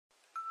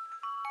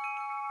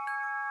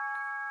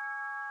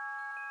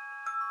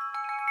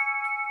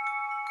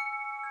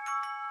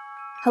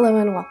Hello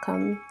and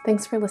welcome.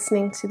 Thanks for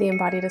listening to the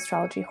Embodied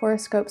Astrology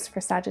horoscopes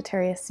for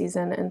Sagittarius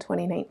season in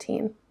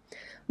 2019.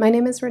 My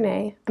name is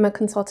Renee. I'm a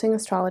consulting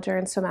astrologer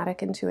and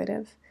somatic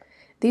intuitive.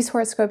 These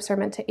horoscopes are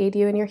meant to aid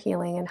you in your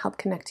healing and help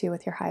connect you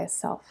with your highest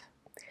self.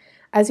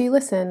 As you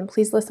listen,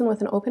 please listen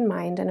with an open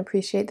mind and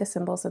appreciate the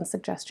symbols and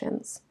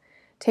suggestions.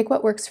 Take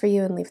what works for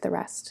you and leave the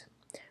rest.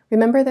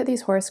 Remember that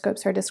these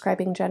horoscopes are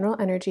describing general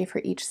energy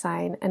for each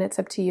sign, and it's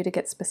up to you to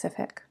get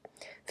specific.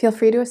 Feel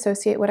free to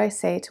associate what I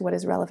say to what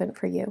is relevant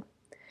for you.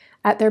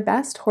 At their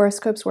best,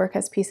 horoscopes work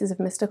as pieces of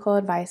mystical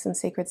advice and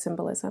sacred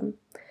symbolism.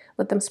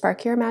 Let them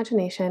spark your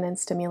imagination and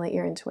stimulate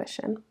your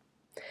intuition.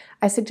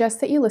 I suggest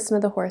that you listen to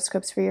the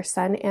horoscopes for your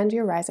sun and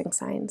your rising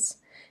signs.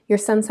 Your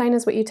sun sign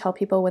is what you tell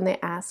people when they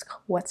ask,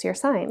 "What's your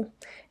sign?"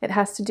 It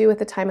has to do with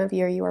the time of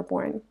year you were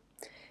born.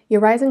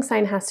 Your rising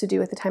sign has to do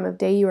with the time of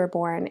day you were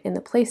born in the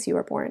place you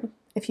were born.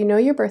 If you know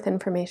your birth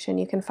information,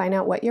 you can find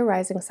out what your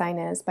rising sign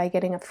is by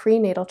getting a free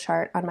natal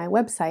chart on my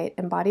website,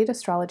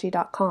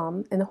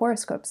 embodiedastrology.com, in the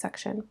horoscope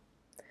section.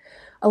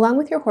 Along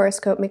with your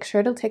horoscope, make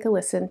sure to take a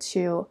listen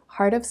to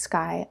Heart of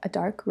Sky, A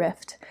Dark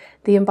Rift,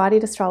 the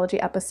Embodied Astrology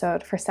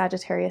episode for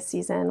Sagittarius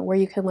season, where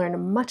you can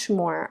learn much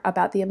more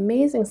about the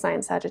amazing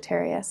sign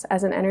Sagittarius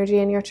as an energy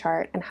in your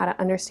chart and how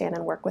to understand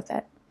and work with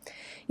it.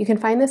 You can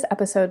find this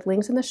episode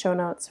linked in the show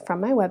notes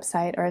from my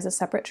website or as a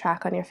separate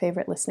track on your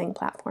favorite listening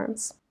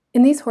platforms.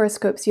 In these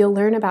horoscopes, you'll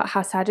learn about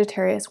how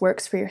Sagittarius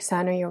works for your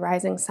sun or your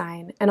rising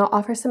sign, and I'll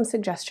offer some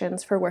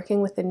suggestions for working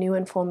with the new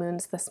and full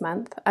moons this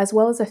month, as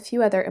well as a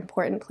few other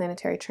important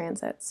planetary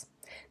transits.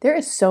 There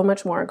is so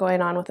much more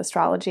going on with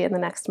astrology in the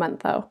next month,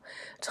 though.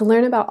 To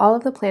learn about all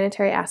of the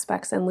planetary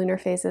aspects and lunar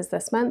phases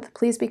this month,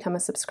 please become a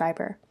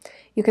subscriber.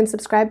 You can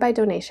subscribe by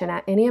donation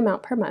at any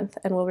amount per month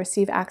and will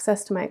receive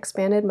access to my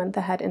expanded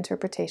month-ahead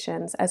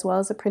interpretations, as well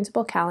as a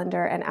printable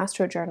calendar and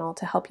astro journal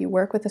to help you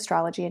work with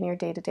astrology in your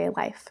day-to-day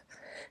life.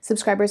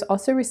 Subscribers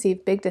also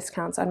receive big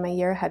discounts on my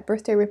year-ahead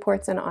birthday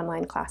reports and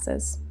online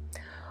classes.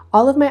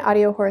 All of my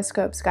audio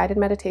horoscopes, guided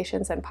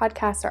meditations, and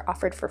podcasts are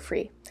offered for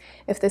free.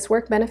 If this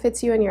work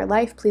benefits you in your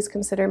life, please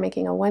consider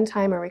making a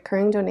one-time or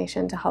recurring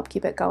donation to help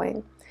keep it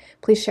going.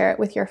 Please share it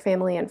with your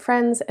family and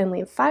friends and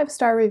leave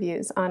 5-star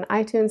reviews on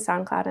iTunes,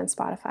 SoundCloud, and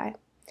Spotify.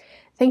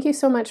 Thank you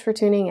so much for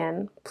tuning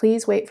in.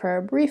 Please wait for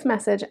a brief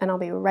message and I'll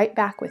be right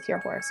back with your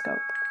horoscope.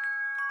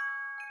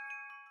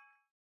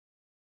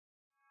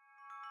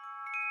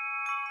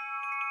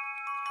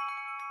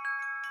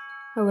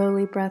 Hello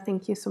Libra,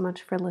 thank you so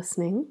much for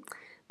listening.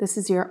 This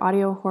is your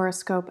audio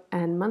horoscope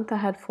and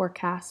month-ahead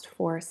forecast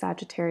for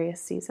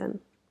Sagittarius season.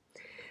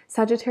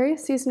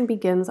 Sagittarius season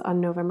begins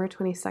on November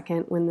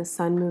 22nd when the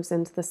sun moves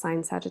into the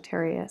sign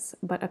Sagittarius,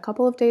 but a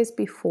couple of days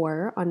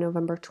before, on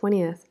November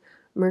 20th,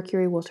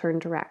 Mercury will turn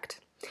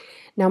direct.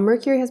 Now,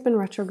 Mercury has been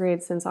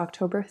retrograde since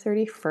October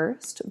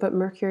 31st, but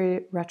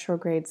Mercury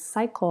retrograde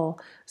cycle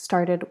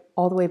started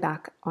all the way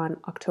back on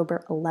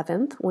October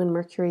 11th when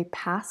Mercury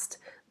passed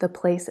the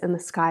place in the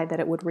sky that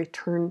it would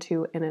return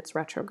to in its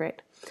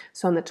retrograde.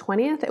 So on the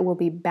 20th, it will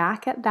be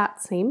back at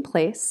that same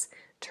place,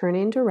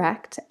 turning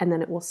direct, and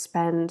then it will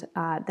spend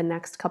the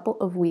next couple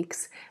of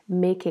weeks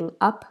making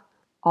up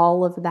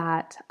all of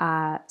that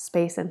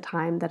space and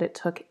time that it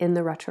took in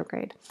the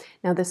retrograde.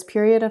 Now, this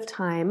period of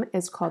time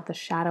is called the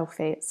shadow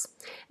phase.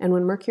 And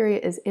when Mercury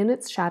is in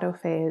its shadow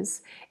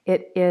phase,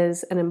 it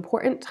is an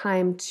important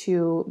time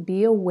to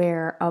be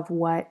aware of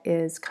what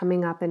is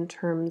coming up in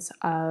terms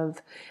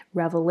of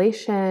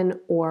revelation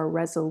or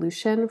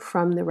resolution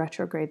from the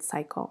retrograde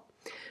cycle.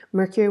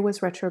 Mercury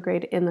was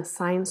retrograde in the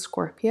sign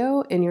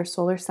Scorpio in your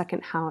solar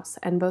second house,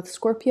 and both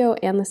Scorpio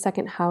and the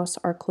second house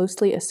are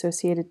closely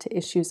associated to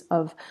issues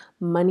of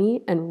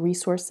money and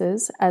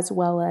resources, as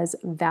well as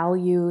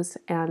values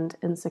and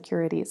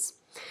insecurities.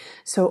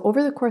 So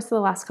over the course of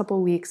the last couple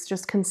of weeks,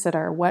 just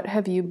consider what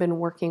have you been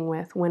working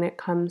with when it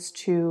comes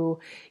to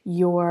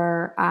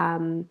your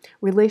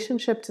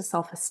relationship to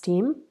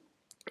self-esteem,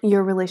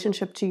 your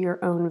relationship to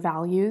your own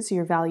values,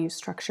 your value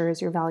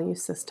structures, your value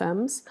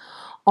systems.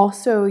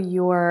 Also,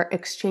 your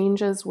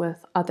exchanges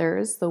with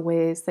others, the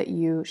ways that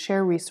you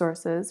share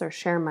resources or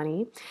share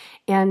money,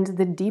 and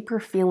the deeper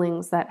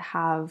feelings that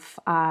have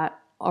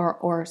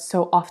or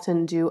so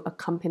often do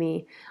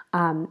accompany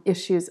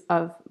issues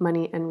of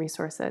money and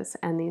resources.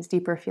 And these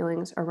deeper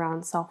feelings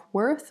around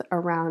self-worth,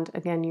 around,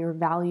 again, your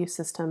value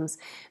systems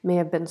may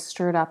have been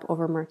stirred up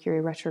over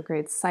Mercury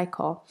retrograde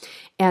cycle.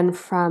 And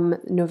from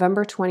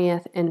November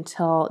 20th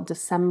until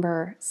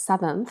December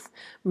 7th,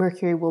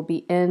 Mercury will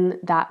be in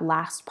that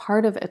last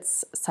part of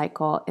its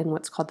cycle in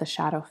what's called the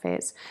shadow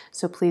phase.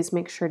 So please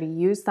make sure to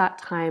use that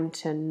time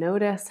to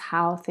notice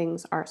how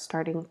things are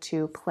starting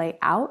to play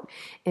out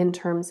in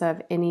terms of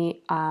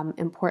any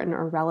important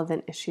or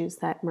relevant issues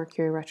that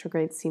Mercury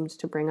retrograde seems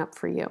to bring up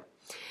for you.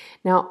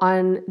 Now,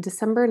 on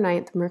December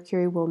 9th,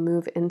 Mercury will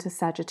move into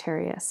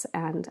Sagittarius.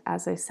 And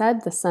as I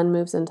said, the sun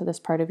moves into this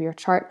part of your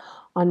chart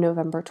on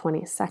November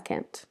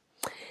 22nd.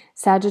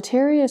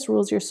 Sagittarius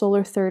rules your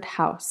solar third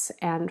house,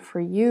 and for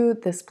you,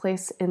 this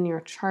place in your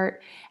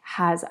chart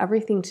has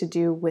everything to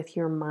do with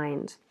your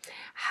mind.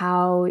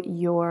 How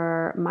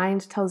your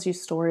mind tells you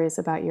stories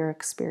about your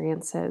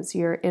experiences,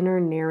 your inner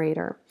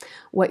narrator,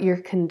 what you're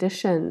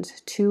conditioned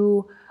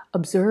to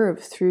observe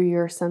through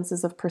your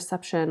senses of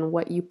perception,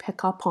 what you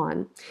pick up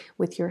on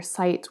with your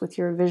sight, with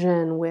your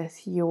vision,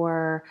 with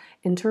your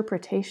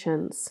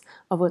interpretations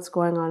of what's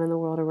going on in the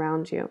world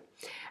around you.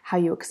 How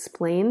you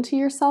explain to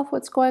yourself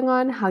what's going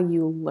on, how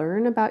you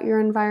learn about your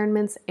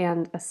environments,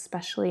 and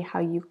especially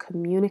how you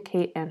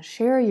communicate and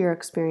share your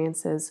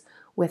experiences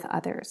with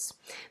others.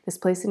 This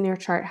place in your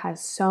chart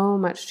has so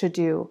much to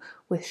do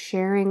with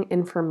sharing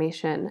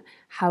information,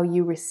 how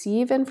you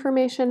receive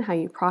information, how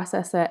you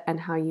process it,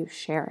 and how you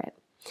share it.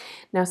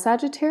 Now,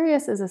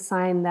 Sagittarius is a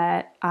sign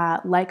that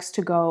likes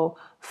to go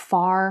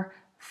far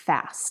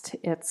fast.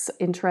 It's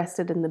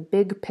interested in the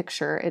big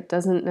picture. It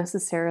doesn't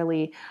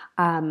necessarily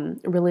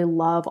really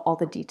love all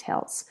the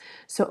details.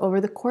 So over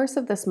the course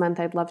of this month,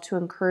 I'd love to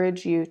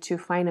encourage you to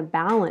find a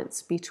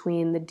balance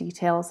between the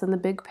details and the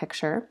big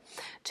picture,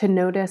 to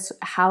notice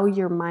how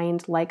your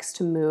mind likes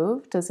to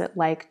move. Does it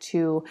like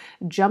to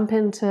jump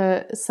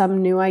into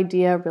some new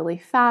idea really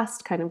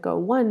fast, kind of go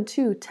 1,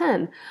 2,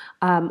 10,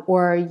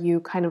 or are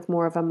you kind of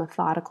more of a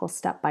methodical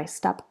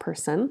step-by-step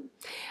person?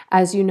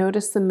 As you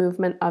notice the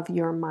movement of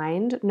your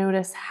mind,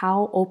 notice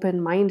how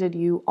open-minded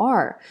you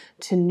are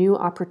to new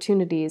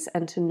opportunities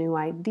and to new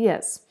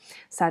ideas.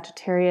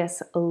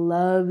 Sagittarius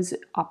loves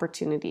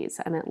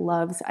opportunities and it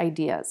loves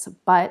ideas,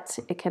 but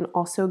it can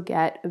also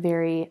get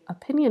very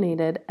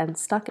opinionated and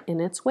stuck in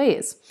its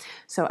ways.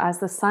 So as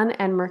the Sun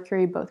and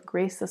Mercury both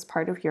grace this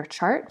part of your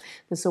chart,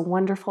 this is a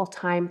wonderful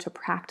time to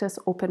practice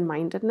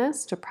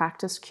open-mindedness, to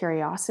practice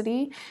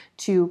curiosity,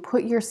 to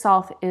put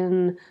yourself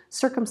in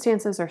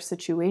circumstances or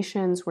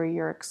situations where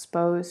you're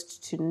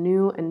exposed to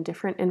new and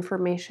different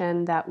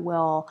information that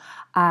will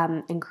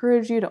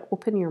encourage you to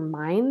open your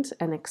mind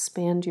and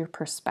expand your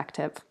perspective.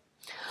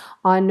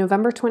 On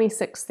November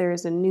 26th, there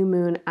is a new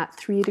moon at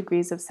 3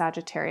 degrees of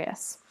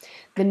Sagittarius.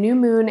 The new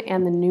moon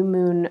and the new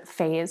moon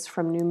phase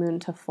from new moon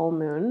to full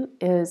moon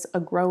is a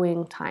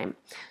growing time.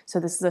 So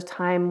this is a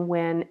time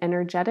when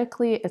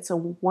energetically it's a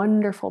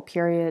wonderful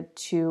period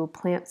to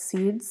plant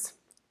seeds,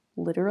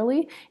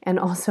 literally and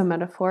also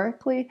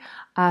metaphorically.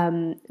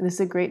 This is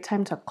a great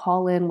time to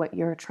call in what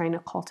you're trying to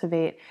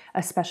cultivate,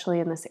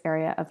 especially in this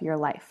area of your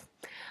life.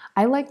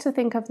 I like to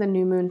think of the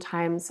new moon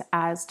times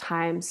as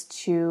times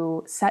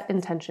to set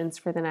intentions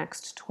for the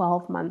next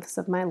 12 months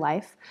of my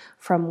life,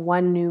 from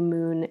one new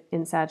moon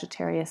in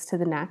Sagittarius to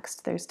the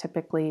next. There's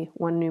typically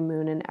one new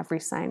moon in every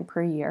sign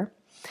per year.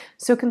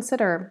 So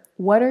consider,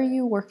 what are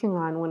you working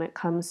on when it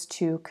comes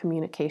to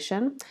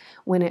communication,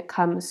 when it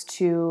comes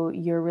to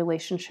your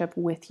relationship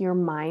with your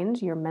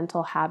mind, your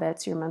mental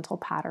habits, your mental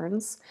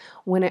patterns,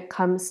 when it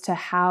comes to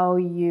how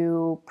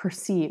you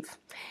perceive.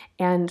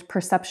 And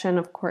perception,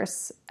 of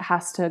course,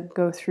 has to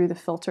go through the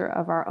filter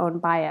of our own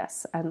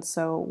bias. And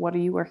so what are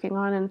you working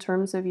on in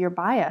terms of your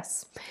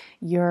bias,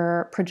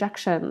 your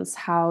projections,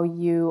 how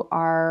you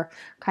are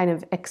kind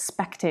of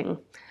expecting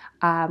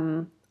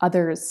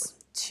others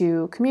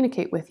to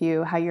communicate with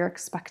you, how you're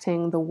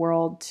expecting the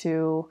world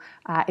to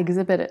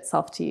exhibit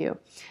itself to you.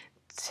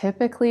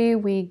 Typically,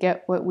 we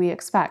get what we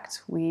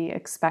expect. We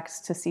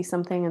expect to see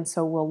something, and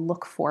so we'll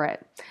look for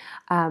it.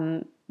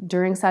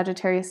 During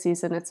Sagittarius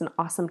season, it's an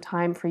awesome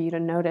time for you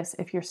to notice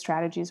if your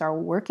strategies are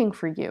working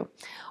for you,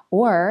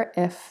 or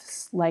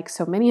if, like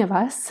so many of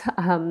us,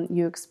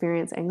 you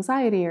experience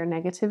anxiety or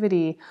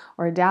negativity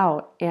or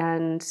doubt,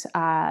 and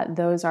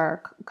those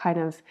are kind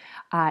of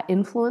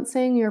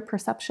influencing your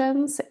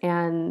perceptions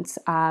and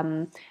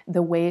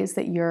the ways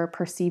that you're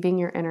perceiving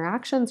your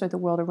interactions or the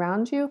world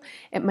around you.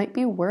 It might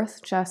be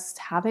worth just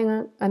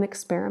having an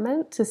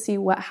experiment to see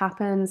what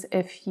happens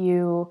if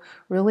you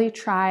really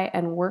try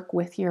and work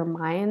with your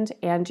mind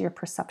and your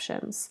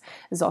perceptions.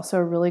 Is also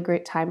a really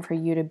great time for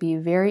you to be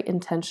very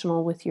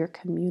intentional with your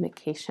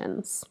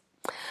communications.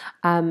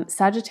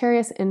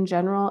 Sagittarius in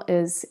general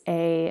is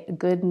a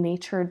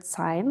good-natured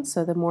sign,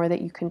 so the more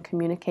that you can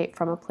communicate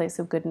from a place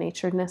of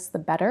good-naturedness, the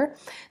better.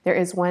 There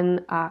is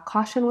one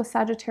caution with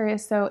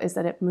Sagittarius, though, is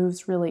that it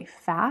moves really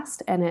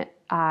fast and it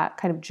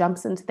kind of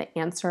jumps into the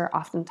answer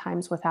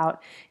oftentimes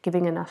without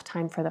giving enough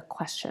time for the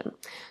question.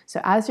 So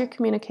as you're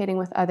communicating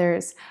with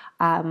others,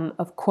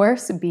 of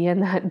course, be in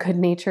that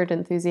good-natured,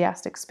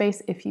 enthusiastic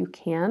space if you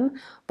can,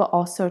 but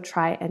also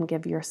try and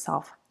give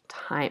yourself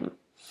time.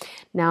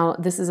 Now,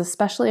 this is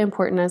especially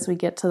important as we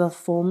get to the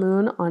full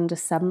moon on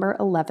December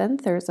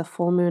 11th. There's a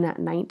full moon at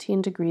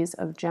 19 degrees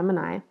of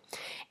Gemini.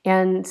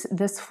 And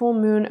this full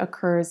moon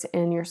occurs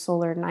in your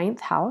solar 9th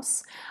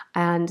house.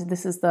 And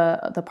this is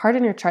the part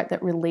in your chart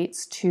that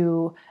relates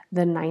to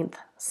the 9th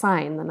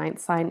sign. The 9th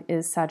sign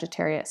is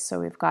Sagittarius.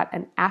 So we've got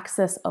an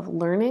axis of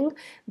learning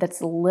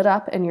that's lit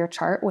up in your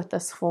chart with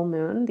this full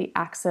moon, the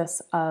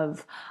axis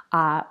of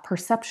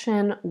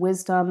perception,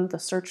 wisdom, the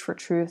search for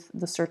truth,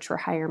 the search for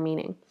higher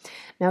meaning.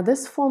 Now, this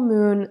this full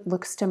moon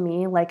looks to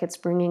me like it's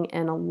bringing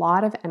in a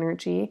lot of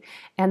energy,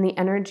 and the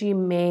energy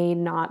may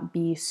not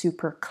be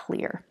super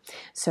clear.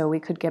 So we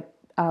could get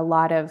a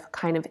lot of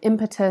kind of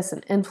impetus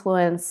and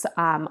influence.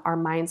 Our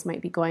minds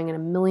might be going in a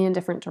million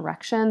different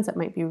directions. It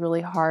might be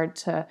really hard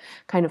to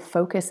kind of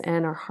focus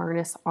in or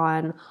harness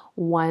on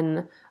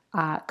one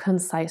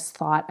concise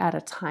thought at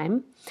a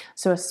time.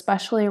 So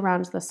especially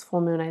around this full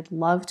moon, I'd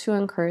love to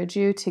encourage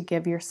you to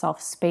give yourself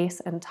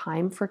space and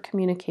time for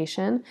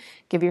communication.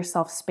 Give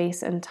yourself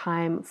space and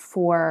time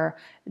for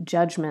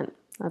judgment.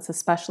 That's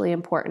especially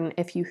important.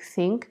 If you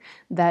think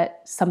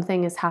that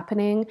something is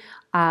happening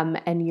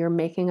and you're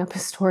making up a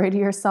story to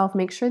yourself,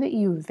 make sure that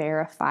you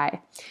verify.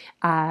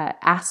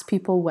 Ask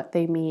people what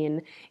they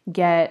mean.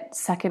 Get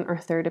second or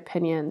third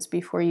opinions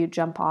before you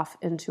jump off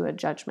into a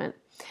judgment.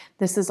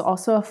 This is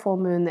also a full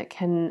moon that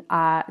can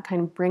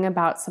kind of bring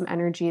about some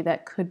energy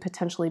that could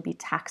potentially be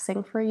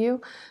taxing for you.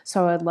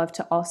 So I'd love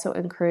to also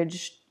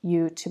encourage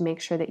you to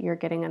make sure that you're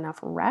getting enough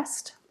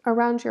rest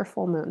around your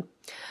full moon.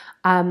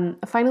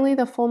 Finally,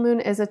 the full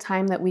moon is a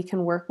time that we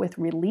can work with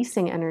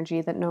releasing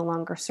energy that no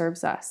longer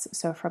serves us.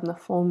 So from the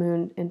full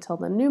moon until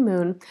the new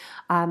moon,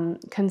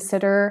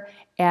 consider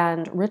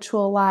and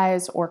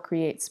ritualize or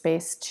create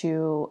space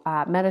to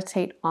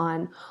meditate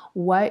on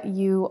what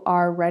you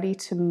are ready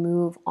to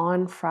move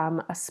on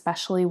from,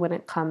 especially when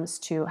it comes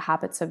to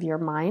habits of your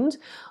mind,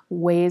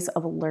 ways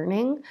of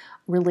learning,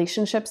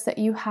 relationships that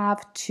you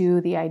have to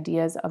the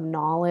ideas of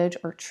knowledge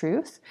or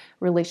truth,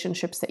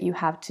 relationships that you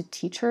have to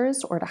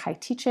teachers or to high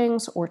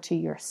teachings or to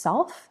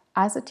yourself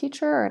as a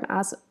teacher and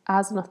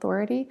as an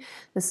authority.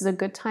 This is a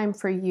good time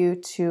for you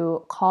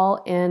to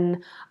call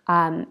in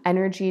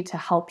energy to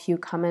help you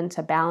come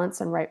into balance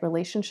and right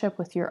relationship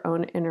with your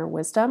own inner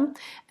wisdom,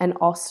 and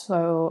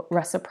also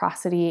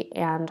reciprocity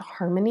and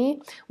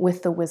harmony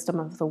with the wisdom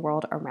of the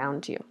world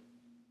around you.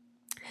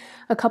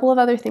 A couple of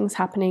other things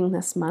happening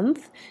this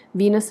month.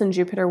 Venus and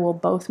Jupiter will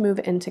both move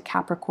into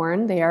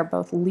Capricorn. They are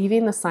both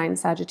leaving the sign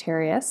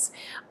Sagittarius.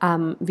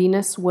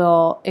 Venus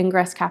will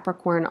ingress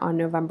Capricorn on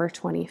November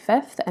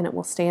 25th, and it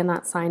will stay in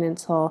that sign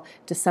until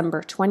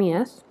December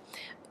 20th.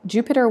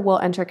 Jupiter will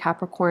enter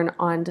Capricorn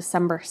on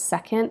December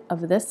 2nd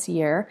of this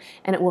year,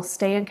 and it will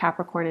stay in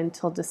Capricorn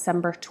until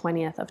December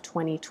 20th of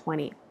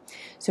 2020.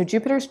 So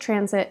Jupiter's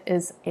transit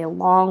is a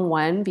long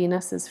one.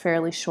 Venus is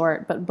fairly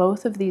short, but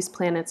both of these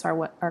planets are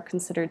what are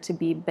considered to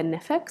be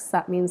benefics.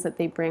 That means that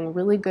they bring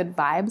really good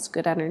vibes,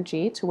 good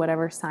energy to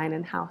whatever sign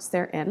and house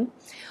they're in.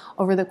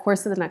 Over the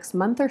course of the next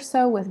month or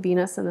so, with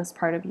Venus in this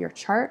part of your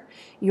chart,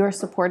 you're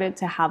supported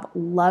to have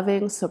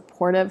loving,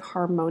 supportive,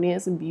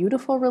 harmonious,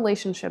 beautiful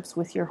relationships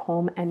with your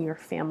home and your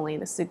family.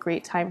 This is a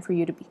great time for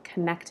you to be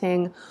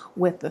connecting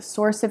with the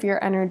source of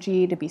your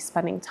energy, to be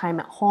spending time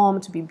at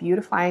home, to be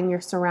beautifying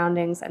your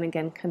surroundings, and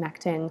again,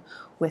 connecting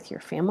with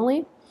your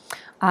family.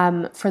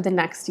 For the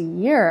next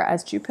year,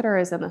 as Jupiter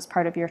is in this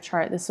part of your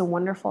chart, this is a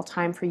wonderful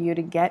time for you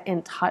to get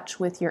in touch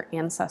with your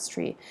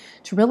ancestry,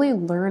 to really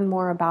learn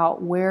more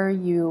about where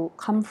you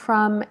come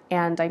from.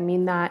 And I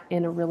mean that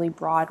in a really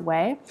broad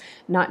way,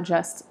 not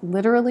just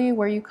literally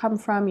where you come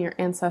from, your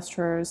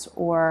ancestors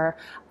or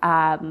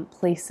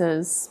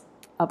places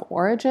of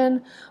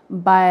origin,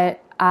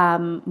 but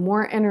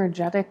more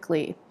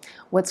energetically,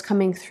 what's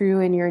coming through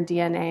in your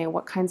DNA,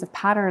 what kinds of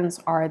patterns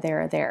are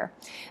there.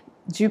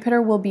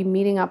 Jupiter will be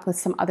meeting up with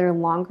some other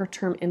longer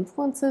term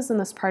influences in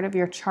this part of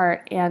your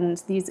chart, and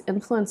these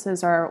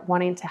influences are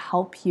wanting to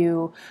help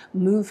you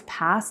move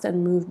past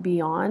and move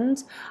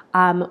beyond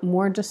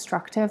more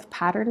destructive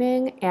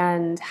patterning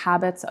and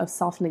habits of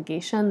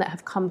self-negation that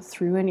have come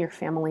through in your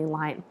family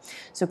line.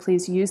 So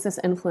please use this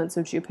influence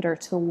of Jupiter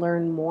to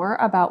learn more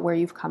about where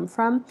you've come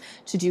from,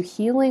 to do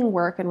healing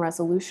work and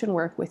resolution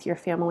work with your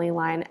family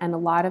line, and a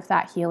lot of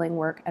that healing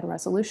work and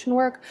resolution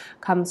work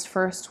comes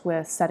first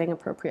with setting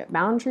appropriate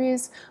boundaries,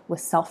 with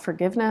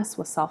self-forgiveness,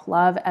 with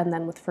self-love, and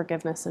then with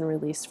forgiveness and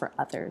release for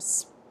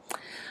others.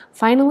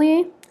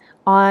 Finally,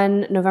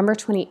 on November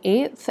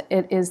 28th,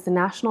 it is the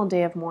National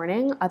Day of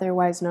Mourning,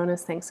 otherwise known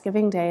as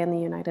Thanksgiving Day in the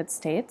United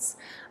States.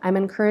 I'm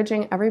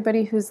encouraging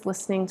everybody who's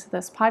listening to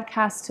this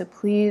podcast to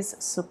please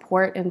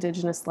support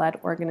Indigenous-led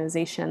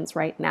organizations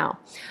right now.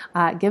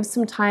 Give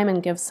some time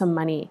and give some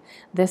money.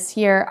 This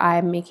year,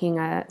 I'm making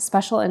a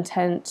special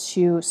intent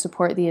to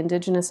support the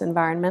Indigenous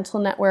Environmental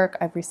Network.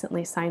 I've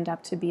recently signed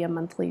up to be a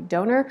monthly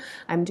donor.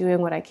 I'm doing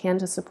what I can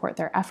to support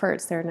their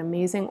efforts. They're an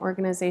amazing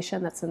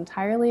organization that's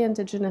entirely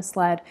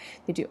Indigenous-led.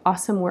 They do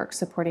awesome work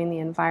supporting the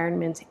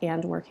environment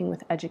and working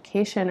with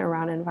education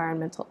around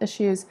environmental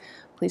issues.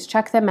 Please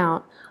check them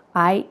out,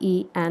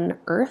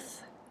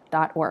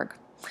 ienearth.org.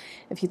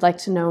 If you'd like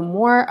to know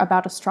more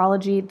about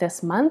astrology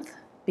this month,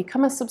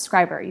 become a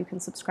subscriber. You can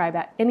subscribe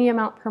at any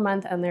amount per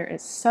month, and there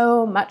is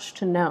so much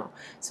to know.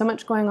 So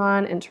much going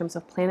on in terms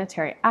of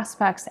planetary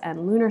aspects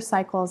and lunar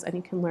cycles, and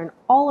you can learn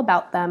all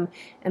about them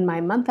in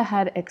my month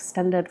ahead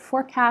extended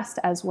forecast,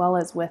 as well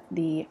as with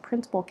the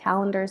printable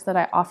calendars that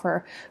I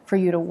offer for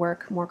you to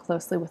work more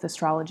closely with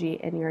astrology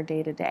in your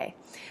day-to-day.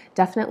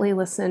 Definitely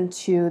listen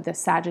to the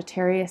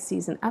Sagittarius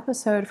season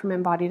episode from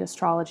Embodied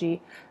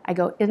Astrology. I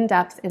go in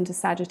depth into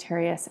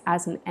Sagittarius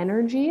as an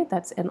energy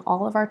that's in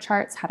all of our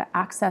charts, how to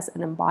access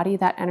and embody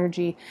that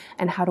energy,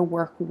 and how to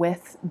work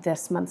with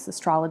this month's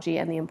astrology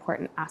and the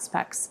important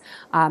aspects,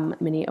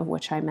 many of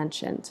which I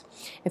mentioned.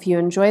 If you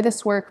enjoy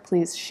this work,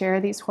 please share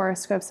these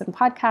horoscopes and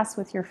podcasts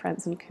with your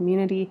friends and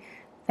community.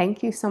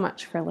 Thank you so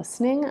much for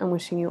listening. I'm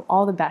wishing you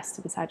all the best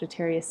in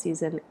Sagittarius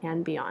season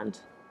and beyond.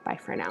 Bye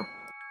for now.